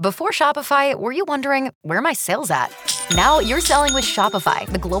Before Shopify, were you wondering, where are my sales at? Now you're selling with Shopify,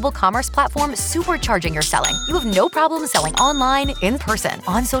 the global commerce platform supercharging your selling. You have no problem selling online, in person,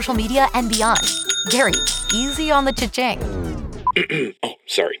 on social media, and beyond. Gary, easy on the cha-ching. Oh,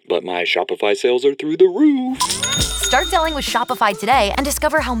 sorry, but my Shopify sales are through the roof. Start selling with Shopify today and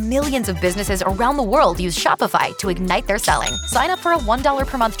discover how millions of businesses around the world use Shopify to ignite their selling. Sign up for a $1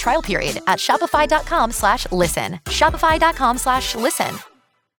 per month trial period at shopify.com/listen. Shopify.com/listen.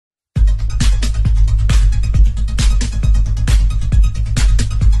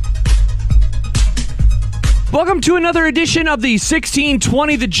 Welcome to another edition of the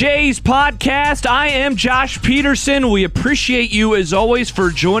 1620 The Jays podcast. I am Josh Peterson. We appreciate you, as always, for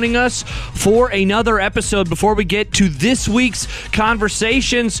joining us for another episode. Before we get to this week's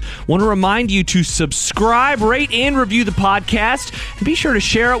conversations, I want to remind you to subscribe, rate, and review the podcast. And be sure to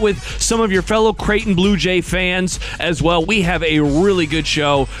share it with some of your fellow Creighton Blue Jay fans as well. We have a really good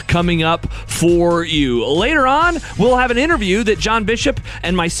show coming up for you. Later on, we'll have an interview that John Bishop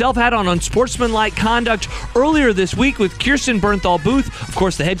and myself had on Unsportsmanlike Conduct earlier this week with Kirsten Bernthal Booth, of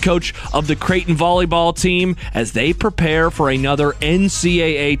course, the head coach of the Creighton volleyball team, as they prepare for another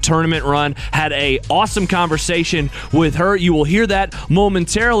NCAA tournament run. Had an awesome conversation with her. You will hear that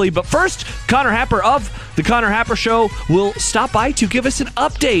momentarily. But first, Connor Happer of The Connor Happer Show will stop by to give us an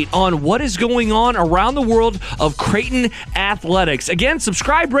update on what is going on around the world of Creighton athletics. Again,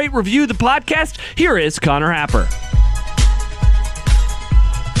 subscribe, rate, review the podcast. Here is Connor Happer.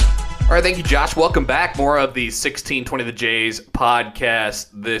 All right, thank you, Josh. Welcome back. More of the 1620 The Jays podcast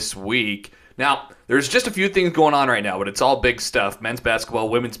this week. Now, there's just a few things going on right now, but it's all big stuff. Men's basketball,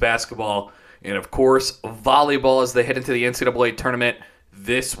 women's basketball, and, of course, volleyball as they head into the NCAA tournament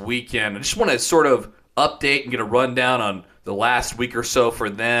this weekend. I just want to sort of update and get a rundown on the last week or so for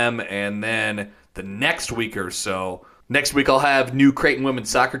them and then the next week or so. Next week, I'll have new Creighton women's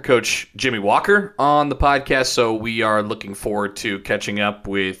soccer coach Jimmy Walker on the podcast, so we are looking forward to catching up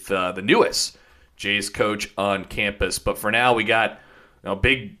with the newest Jays coach on campus. But for now, we got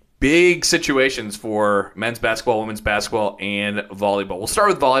big situations for men's basketball, women's basketball, and volleyball. We'll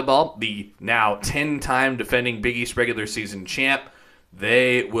start with volleyball. The now 10-time defending Big East regular season champ.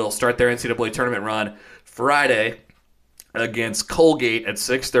 They will start their NCAA tournament run Friday against Colgate at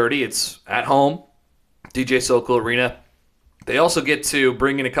 6:30. It's at home. DJ Sokol Arena. They also get to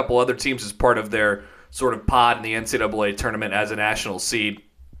bring in a couple other teams as part of their sort of pod in the NCAA tournament as a national seed.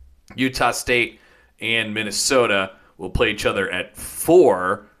 Utah State and Minnesota will play each other at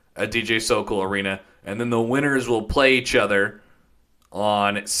 4 at DJ Sokol Arena, and then the winners will play each other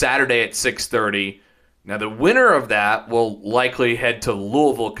on Saturday at 6:30. Now, the winner of that will likely head to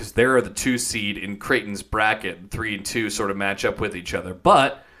Louisville because they're the 2 seed in Creighton's bracket. 3 and 2 sort of match up with each other,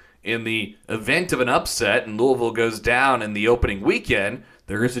 but in the event of an upset and Louisville goes down in the opening weekend,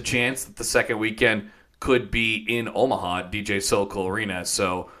 there is a chance that the second weekend could be in Omaha at DJ Sokol Arena.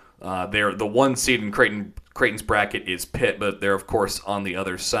 So they're the 1 seed in Creighton's bracket is Pitt, but they're, of course, on the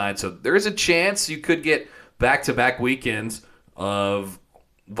other side. So there is a chance you could get back-to-back weekends of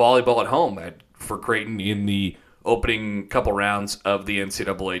volleyball at home for Creighton in the opening couple rounds of the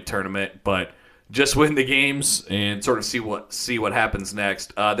NCAA tournament. But just win the games and sort of see what happens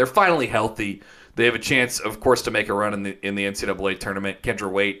next. They're finally healthy. They have a chance, of course, to make a run in the NCAA tournament.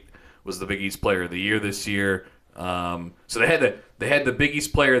 Kendra Waite was the Big East Player of the Year this year. So they had the Big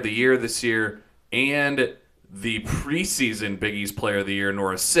East Player of the Year this year and the preseason Big East Player of the Year,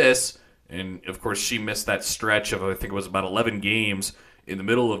 Nora Sis. And, of course, she missed that stretch of, I think it was about 11 games in the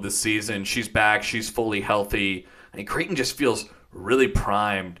middle of the season. She's back. She's fully healthy. And Creighton just feels really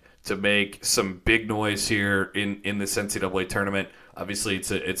primed to make some big noise here in this NCAA tournament. Obviously,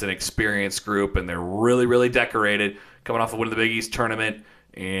 it's an experienced group, and they're really, really decorated, coming off of winning the Big East tournament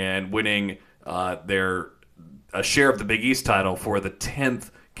and winning a share of the Big East title for the 10th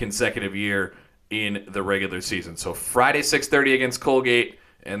consecutive year in the regular season. So Friday, 6:30 against Colgate,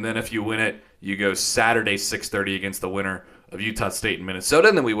 and then if you win it, you go Saturday, 6:30 against the winner of Utah State and Minnesota,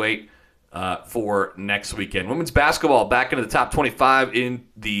 and then we wait for next weekend. Women's basketball back into the top 25 in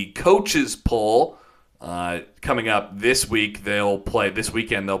the coaches poll. Coming up this week, this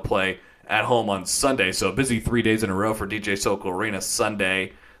weekend they'll play at home on Sunday. So a busy 3 days in a row for DJ Sokol Arena.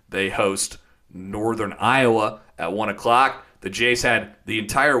 Sunday, they host Northern Iowa at 1 o'clock. The Jays had the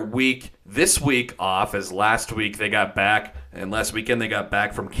entire week this week off, as last week they got back, and last weekend they got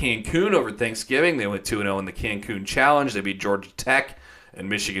back from Cancun over Thanksgiving. They went 2-0 in the Cancun Challenge. They beat Georgia Tech and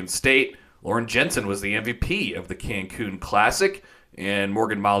Michigan State. Lauren Jensen was the MVP of the Cancun Classic, and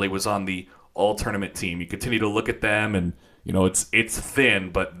Morgan Molly was on the all-tournament team. You continue to look at them, and it's thin,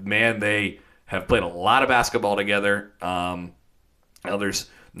 but man, they have played a lot of basketball together. There's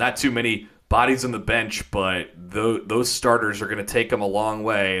not too many bodies on the bench, but those starters are going to take them a long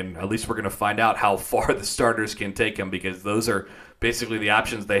way, and at least we're going to find out how far the starters can take them, because those are basically the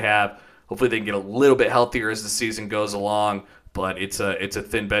options they have. Hopefully they can get a little bit healthier as the season goes along, but it's a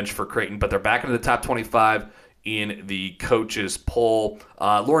thin bench for Creighton. But they're back into the top 25 in the coaches poll.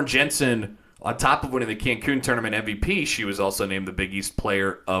 Lauren Jensen, on top of winning the Cancun tournament MVP, she was also named the Big East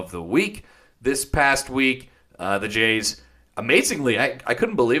Player of the Week this past week. The Jays, amazingly, I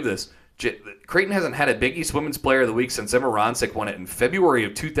couldn't believe this. Creighton hasn't had a Big East Women's Player of the Week since Emma Ronsick won it in February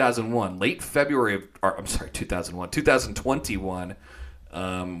of 2001, 2021,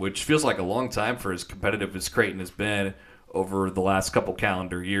 which feels like a long time for as competitive as Creighton has been over the last couple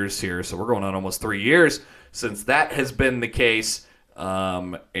calendar years here. So we're going on almost 3 years since that has been the case.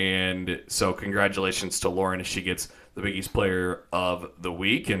 And so congratulations to Lauren as she gets the Big East Player of the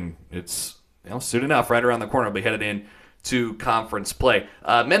Week. And it's soon enough, right around the corner, we'll be headed in to conference play.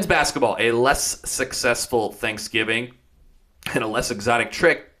 Men's basketball, a less successful Thanksgiving and a less exotic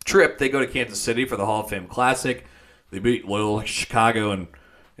trip. They go to Kansas City for the Hall of Fame Classic. They beat Loyola Chicago in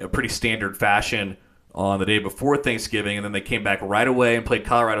pretty standard fashion on the day before Thanksgiving, and then they came back right away and played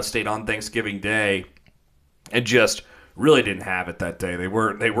Colorado State on Thanksgiving Day and just really didn't have it that day. They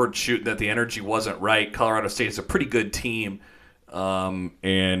weren't shooting, that the energy wasn't right. Colorado State is a pretty good team,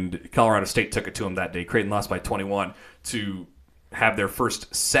 and Colorado State took it to them that day. Creighton lost by 21 to have their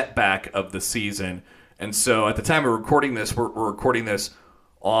first setback of the season. And so at the time of recording this, we're recording this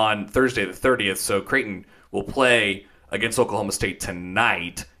on Thursday the 30th, so Creighton will play against Oklahoma State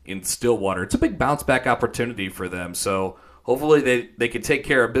tonight in Stillwater. It's a big bounce-back opportunity for them, so hopefully they can take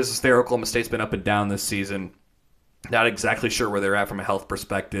care of business there. Oklahoma State's been up and down this season. Not exactly sure where they're at from a health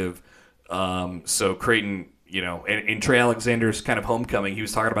perspective. So Creighton, in Trey Alexander's kind of homecoming, he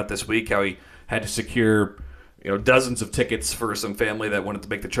was talking about this week how he had to secure dozens of tickets for some family that wanted to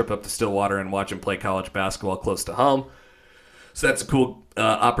make the trip up to Stillwater and watch him play college basketball close to home. So that's a cool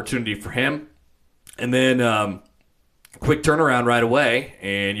opportunity for him. And then quick turnaround right away,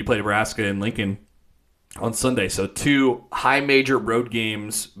 and you play Nebraska and Lincoln on Sunday. So 2 high major road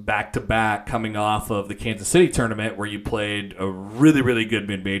games back-to-back coming off of the Kansas City tournament where you played a really, really good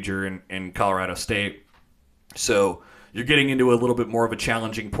mid-major in Colorado State. So you're getting into a little bit more of a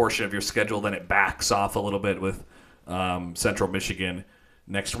challenging portion of your schedule, then it backs off a little bit with Central Michigan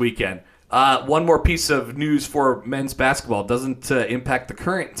next weekend. One more piece of news for men's basketball. Doesn't impact the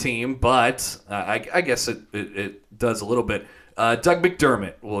current team, but I guess it does a little bit. Doug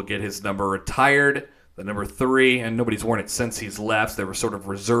McDermott will get his number retired, the number 3, and nobody's worn it since he's left. They were sort of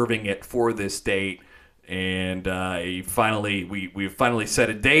reserving it for this date, and we've finally set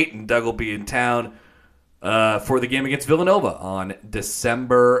a date, and Doug will be in town for the game against Villanova on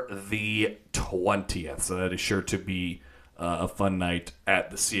December the 20th. So that is sure to be a fun night at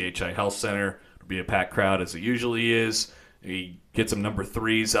the CHI Health Center. It'll be a packed crowd as it usually is. He gets some number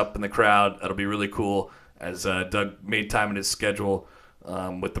 3s up in the crowd. That'll be really cool as Doug made time in his schedule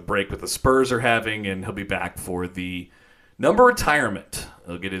with the break that the Spurs are having, and he'll be back for the number retirement.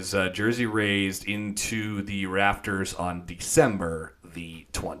 He'll get his jersey raised into the rafters on December the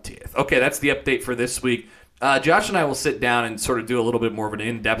 20th. Okay, that's the update for this week. Josh and I will sit down and sort of do a little bit more of an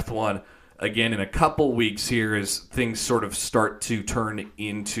in-depth one again in a couple weeks here as things sort of start to turn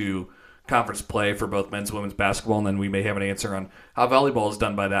into conference play for both men's and women's basketball, and then we may have an answer on how volleyball is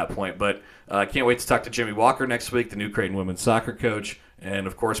done by that point. But I can't wait to talk to Jimmy Walker next week, the new Creighton women's soccer coach, and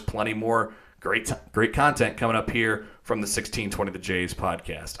of course plenty more great content coming up here from the 1620 The Jays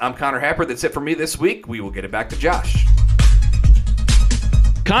podcast. I'm Connor Happer. That's it for me this week. We will get it back to Josh.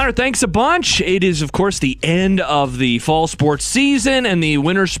 Connor, thanks a bunch. It is, of course, the end of the fall sports season, and the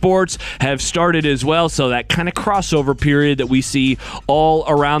winter sports have started as well, so that kind of crossover period that we see all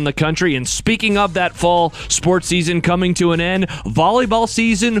around the country. And speaking of that fall sports season coming to an end, volleyball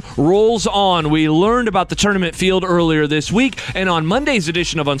season rolls on. We learned about the tournament field earlier this week, and on Monday's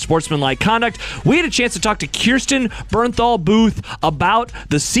edition of Unsportsmanlike Conduct, we had a chance to talk to Kirsten Bernthal Booth about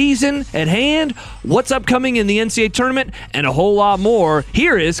the season at hand, what's upcoming in the NCAA tournament, and a whole lot more.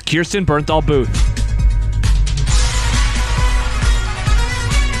 Here is Kirsten Bernthal Booth.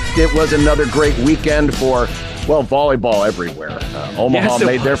 It was another great weekend for, volleyball everywhere. Omaha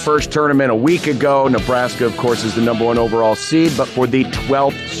made their first tournament a week ago. Nebraska, of course, is the number 1 overall seed, but for the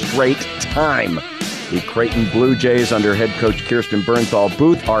 12th straight time, the Creighton Blue Jays under head coach Kirsten Bernthal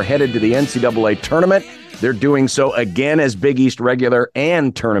Booth are headed to the NCAA tournament. They're doing so again as Big East regular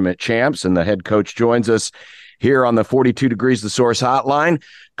and tournament champs, and the head coach joins us here on the 42 Degrees The Source hotline.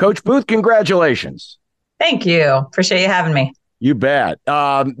 Coach Booth, congratulations. Thank you. Appreciate you having me. You bet.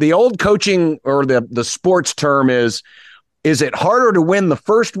 The old coaching or the sports term is Is it harder to win the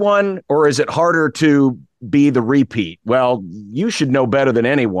first one, or is it harder to be the repeat? Well, you should know better than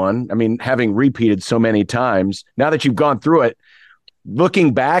anyone. I mean, having repeated so many times, now that you've gone through it,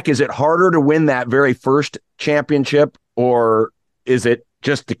 looking back, is it harder to win that very first championship, or is it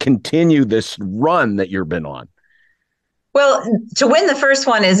just to continue this run that you've been on? Well, to win the first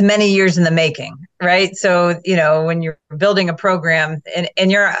one is many years in the making, right? So, when you're building a program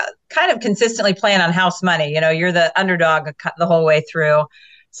and you're kind of consistently playing on house money, you're the underdog the whole way through.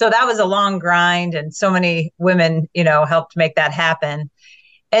 So that was a long grind, and so many women, helped make that happen.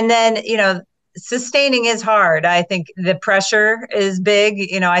 And then, sustaining is hard. I think the pressure is big.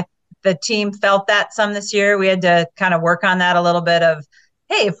 The team felt that some this year. We had to kind of work on that a little bit of,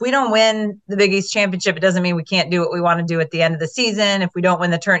 hey, if we don't win the Big East championship, it doesn't mean we can't do what we want to do at the end of the season. If we don't win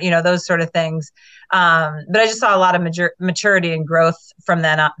the turn, those sort of things. But I just saw a lot of maturity and growth from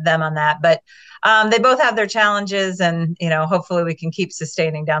them on that. But they both have their challenges, and, hopefully we can keep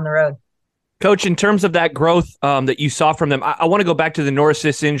sustaining down the road. Coach, in terms of that growth that you saw from them, I want to go back to the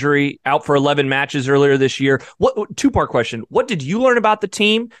Norris injury, out for 11 matches earlier this year. Two-part question. What did you learn about the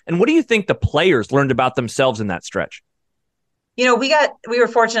team, and what do you think the players learned about themselves in that stretch? We were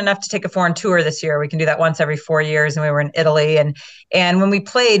fortunate enough to take a foreign tour this year. We can do that once every 4 years, and we were in Italy. And when we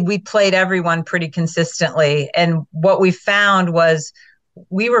played everyone pretty consistently. And what we found was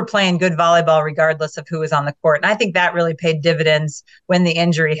we were playing good volleyball regardless of who was on the court. And I think that really paid dividends when the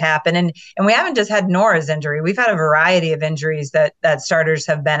injury happened. And we haven't just had Nora's injury. We've had a variety of injuries that starters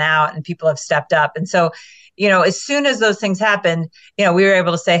have been out and people have stepped up. And so, as soon as those things happened, we were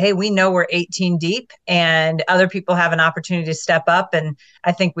able to say, hey, we know we're 18 deep and other people have an opportunity to step up. And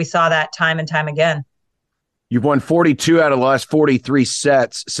I think we saw that time and time again. You've won 42 out of the last 43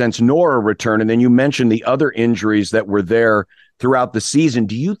 sets since Nora returned. And then you mentioned the other injuries that were there throughout the season.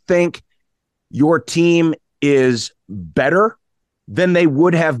 Do you think your team is better than they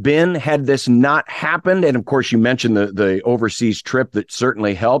would have been had this not happened? And of course, you mentioned the overseas trip that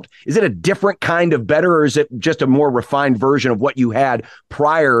certainly helped. Is it a different kind of better, or is it just a more refined version of what you had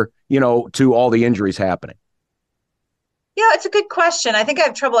prior, to all the injuries happening? Yeah, it's a good question. I think I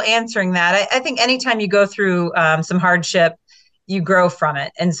have trouble answering that. I think anytime you go through some hardship, you grow from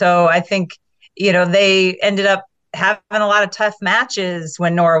it. And so I think, they ended up having a lot of tough matches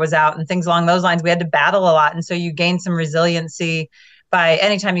when Nora was out and things along those lines. We had to battle a lot. And so you gain some resiliency by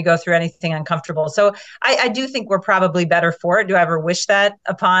anytime you go through anything uncomfortable. So I do think we're probably better for it. Do I ever wish that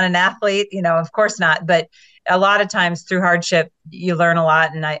upon an athlete? Of course not. But a lot of times through hardship, you learn a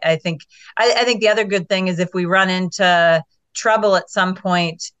lot. And I think the other good thing is if we run into trouble at some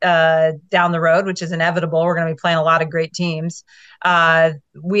point down the road, which is inevitable, we're going to be playing a lot of great teams.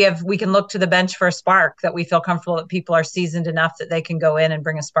 We can look to the bench for a spark that we feel comfortable that people are seasoned enough that they can go in and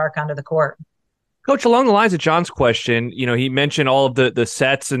bring a spark onto the court. Coach, along the lines of John's question, he mentioned all of the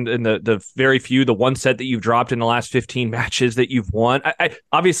sets and the one set that you've dropped in the last 15 matches that you've won. I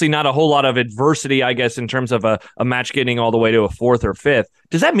obviously not a whole lot of adversity, I guess, in terms of a match getting all the way to a fourth or fifth.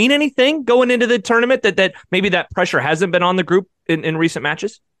 Does that mean anything going into the tournament that maybe that pressure hasn't been on the group in recent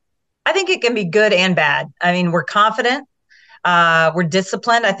matches? I think it can be good and bad. I mean, we're confident. We're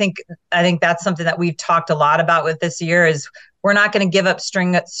disciplined. I think that's something that we've talked a lot about with this year is we're not going to give up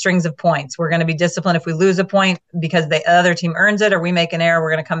strings of points. We're going to be disciplined. If we lose a point because the other team earns it or we make an error, we're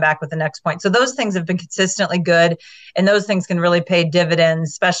going to come back with the next point. So those things have been consistently good, and those things can really pay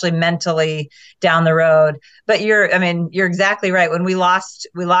dividends, especially mentally down the road. But you're exactly right. When we lost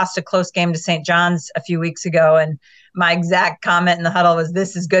a close game to St. John's a few weeks ago, and my exact comment in the huddle was,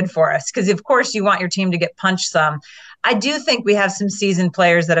 this is good for us. Because of course you want your team to get punched some. I do think we have some seasoned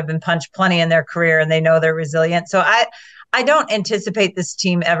players that have been punched plenty in their career and they know they're resilient. So I don't anticipate this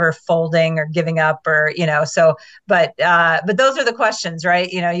team ever folding or giving up but those are the questions,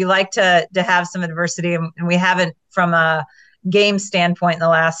 right? You like to have some adversity, and we haven't, from a game standpoint in the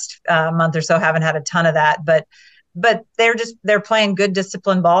last month or so, haven't had a ton of that, but they're playing good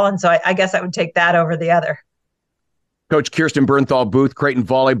disciplined ball. And so I guess I would take that over the other. Coach Kirsten Bernthal Booth, Creighton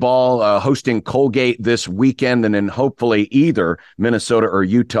volleyball, hosting Colgate this weekend, and then hopefully either Minnesota or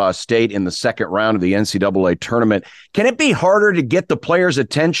Utah State in the second round of the NCAA tournament. Can it be harder to get the players'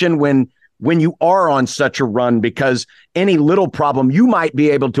 attention when you are on such a run, because any little problem you might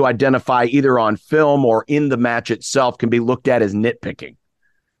be able to identify either on film or in the match itself can be looked at as nitpicking?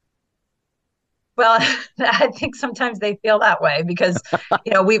 Well, I think sometimes they feel that way because,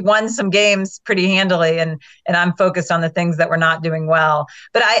 we won some games pretty handily, and I'm focused on the things that we're not doing well.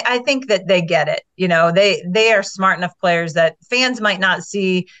 But I think that they get it. They are smart enough players that fans might not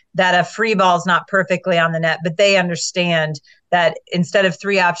see that a free ball is not perfectly on the net, but they understand that instead of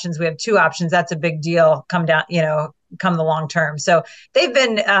 3 options, we have 2 options. That's a big deal. come the long term. So they've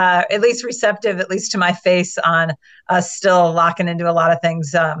been at least receptive, at least to my face, on us still locking into a lot of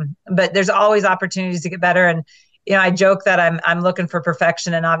things. But there's always opportunities to get better. And I joke that I'm looking for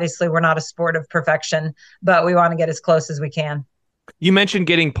perfection, and obviously we're not a sport of perfection, but we want to get as close as we can. You mentioned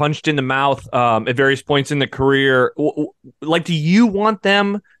getting punched in the mouth at various points in the career. Like, do you want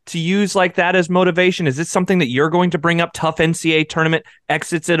them to use like that as motivation? Is this something that you're going to bring up? Tough NCAA tournament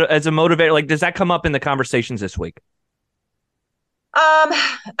exits as a motivator? Like, does that come up in the conversations this week?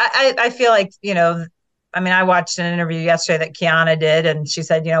 I feel like, I watched an interview yesterday that Kiana did, and she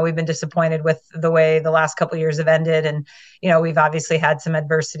said, we've been disappointed with the way the last couple of years have ended. And, we've obviously had some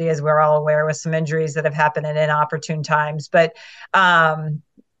adversity, as we're all aware, with some injuries that have happened at inopportune times. But,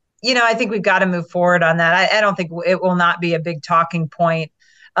 I think we've got to move forward on that. I don't think it will not be a big talking point,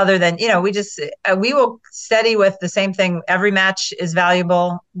 other than, we will steady with the same thing. Every match is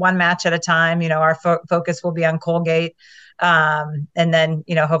valuable, one match at a time. Our focus will be on Colgate. And then,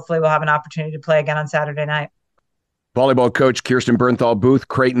 hopefully we'll have an opportunity to play again on Saturday night. Volleyball coach Kirsten Bernthal Booth,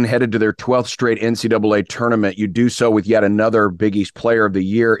 Creighton headed to their 12th straight NCAA tournament. You do so with yet another Big East Player of the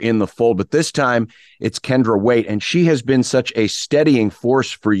Year in the fold, but this time it's Kendra Waite, and she has been such a steadying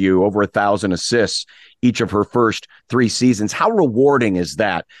force for you, over 1,000 assists each of her first 3 seasons. How rewarding is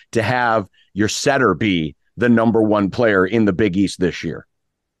that to have your setter be the number one player in the Big East this year?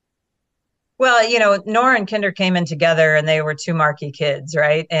 Well, Nora and Kinder came in together, and they were 2 marquee kids,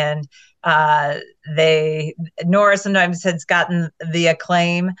 right? And Nora sometimes has gotten the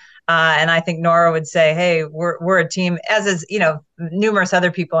acclaim, and I think Nora would say, "Hey, we're a team," as is numerous other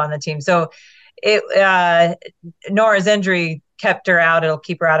people on the team. So, Nora's injury kept her out. It'll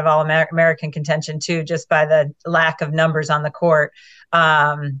keep her out of All-American contention too, just by the lack of numbers on the court.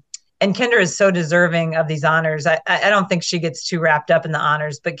 And Kendra is so deserving of these honors. I don't think she gets too wrapped up in the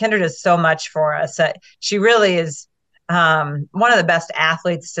honors, but Kendra does so much for us. She really is one of the best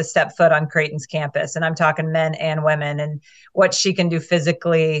athletes to step foot on Creighton's campus. And I'm talking men and women, and what she can do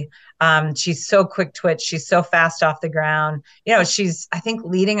physically. She's so quick twitch. She's so fast off the ground. She's, I think,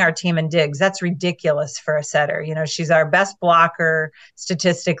 leading our team in digs. That's ridiculous for a setter. She's our best blocker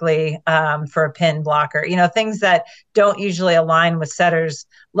statistically for a pin blocker, things that don't usually align with setters,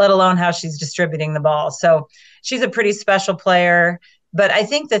 let alone how she's distributing the ball. So she's a pretty special player. But I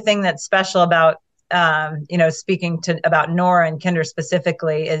think the thing that's special about, speaking about Nora and Kinder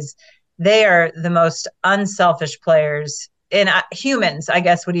specifically, is they are the most unselfish players. And humans, I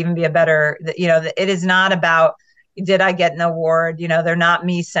guess, would even be a better, it is not about, did I get an award? They're not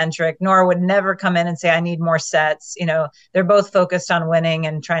me-centric. Nora would never come in and say, I need more sets. They're both focused on winning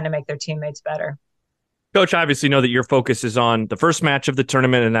and trying to make their teammates better. Coach, I obviously know that your focus is on the first match of the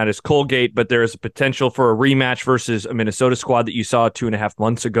tournament, and that is Colgate, but there is a potential for a rematch versus a Minnesota squad that you saw 2.5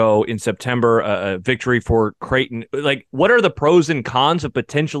 months ago in September, a victory for Creighton. Like, what are the pros and cons of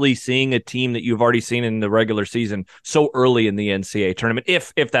potentially seeing a team that you've already seen in the regular season so early in the NCAA tournament,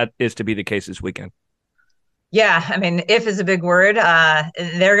 if that is to be the case this weekend? Yeah, if is a big word.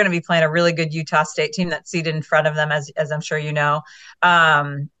 They're going to be playing a really good Utah State team that's seated in front of them, as I'm sure you know.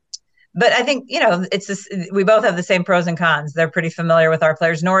 But I think, it's this, we both have the same pros and cons. They're pretty familiar with our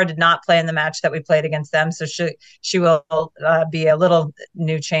players. Nora did not play in the match that we played against them, so she will be a little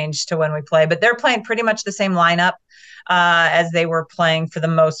new change to when we play. But they're playing pretty much the same lineup as they were playing for the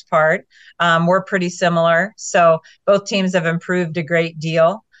most part. We're pretty similar. So both teams have improved a great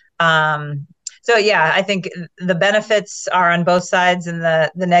deal. So, yeah, I think the benefits are on both sides and the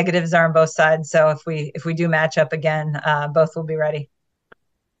negatives are on both sides. So if we do match up again, both will be ready.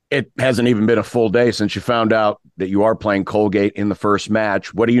 It hasn't even been a full day since you found out that you are playing Colgate in the first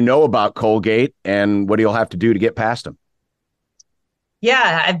match. What do you know about Colgate, and what do you have to do to get past them?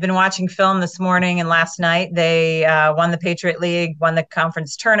 Yeah, I've been watching film this morning and last night. They won the Patriot League, won the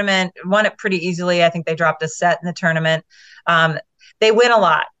conference tournament, won it pretty easily. I think they dropped a set in the tournament. They win a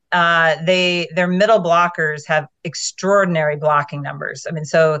lot. Their middle blockers have extraordinary blocking numbers.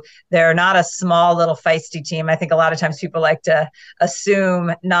 So they're not a small little feisty team. I think a lot of times people like to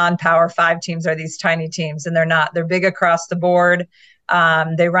assume non-Power 5 teams are these tiny teams, and they're not. They're big across the board.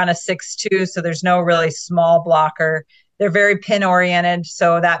 They run a 6-2, so there's no really small blocker. They're very pin oriented,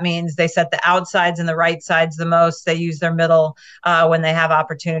 so that means they set the outsides and the right sides the most. They use their middle when they have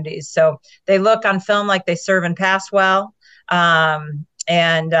opportunities. So they look on film like they serve and pass well.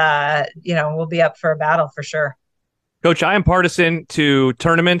 And we'll be up for a battle for sure. Coach, I am partisan to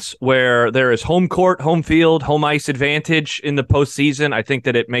tournaments where there is home court, home field, home ice advantage in the postseason. I think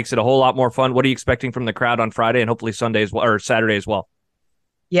that it makes it a whole lot more fun. What are you expecting from the crowd on Friday and hopefully Sunday as well, or Saturday as well?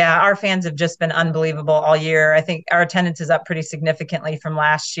 Yeah, our fans have just been unbelievable all year. I think our attendance is up pretty significantly from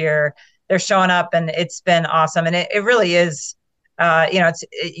last year. they're showing up, and it's been awesome. And it really is,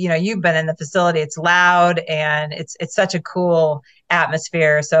 you've been in the facility. It's loud, and it's such a cool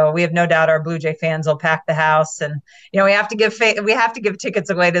atmosphere. So we have no doubt our Blue Jay fans will pack the house, and we have to give tickets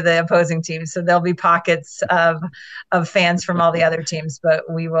away to the opposing teams. So there'll be pockets of fans from all the other teams, but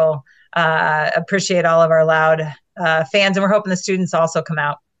we will appreciate all of our loud fans, and we're hoping the students also come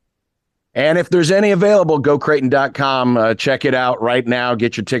out. And if there's any available, go Creighton.com. Check it out right now.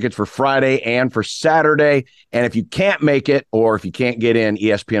 Get your tickets for Friday and for Saturday. And if you can't make it, or if you can't get in,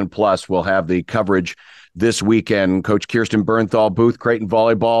 ESPN Plus will have the coverage this weekend. Coach Kirsten Bernthal Booth, Creighton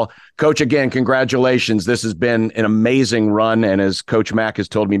volleyball. Coach, again, congratulations. This has been an amazing run. And as Coach Mack has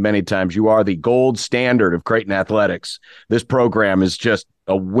told me many times, you are the gold standard of Creighton athletics. This program is just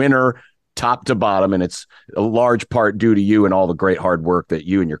a winner top to bottom, and it's a large part due to you and all the great hard work that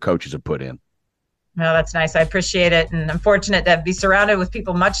you and your coaches have put in. No, that's nice. I appreciate it. And I'm fortunate to be surrounded with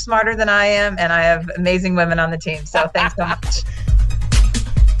people much smarter than I am, and I have amazing women on the team. So thanks so much.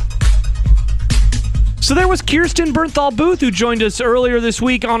 So there was Kirsten Bernthal Booth, who joined us earlier this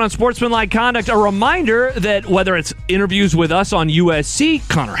week on Unsportsmanlike Conduct. A reminder that whether it's interviews with us on USC,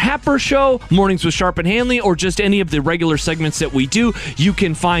 Connor Happer Show, Mornings with Sharp and Hanley, or just any of the regular segments that we do, you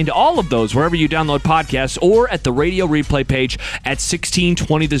can find all of those wherever you download podcasts or at the radio replay page at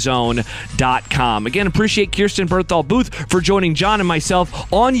 1620thezone.com. Again, appreciate Kirsten Bernthal Booth for joining John and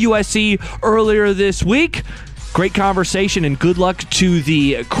myself on USC earlier this week. Great conversation, and good luck to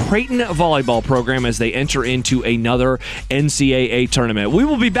the Creighton volleyball program as they enter into another NCAA tournament. We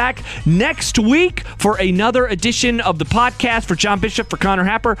will be back next week for another edition of the podcast. For John Bishop, for Connor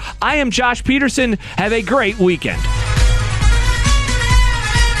Happer, I am Josh Peterson. Have a great weekend.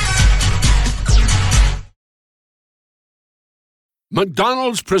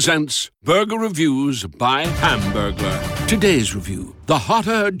 McDonald's presents Burger Reviews by Hamburglar. Today's review: the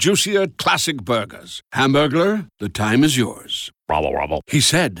hotter, juicier classic burgers. Hamburglar, the time is yours. Rubble, rubble. He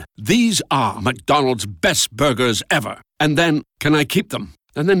said, "These are McDonald's best burgers ever." And then, "Can I keep them?"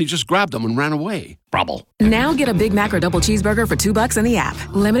 And then he just grabbed them and ran away. Rubble. Now get a Big Mac or double cheeseburger for $2 in the app.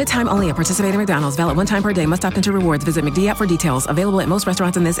 Limited time only at participating McDonald's. Valid one time per day. Must opt into rewards. Visit McD app for details. Available at most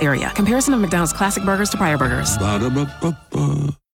restaurants in this area. Comparison of McDonald's classic burgers to prior burgers. Ba-da-ba-ba-ba.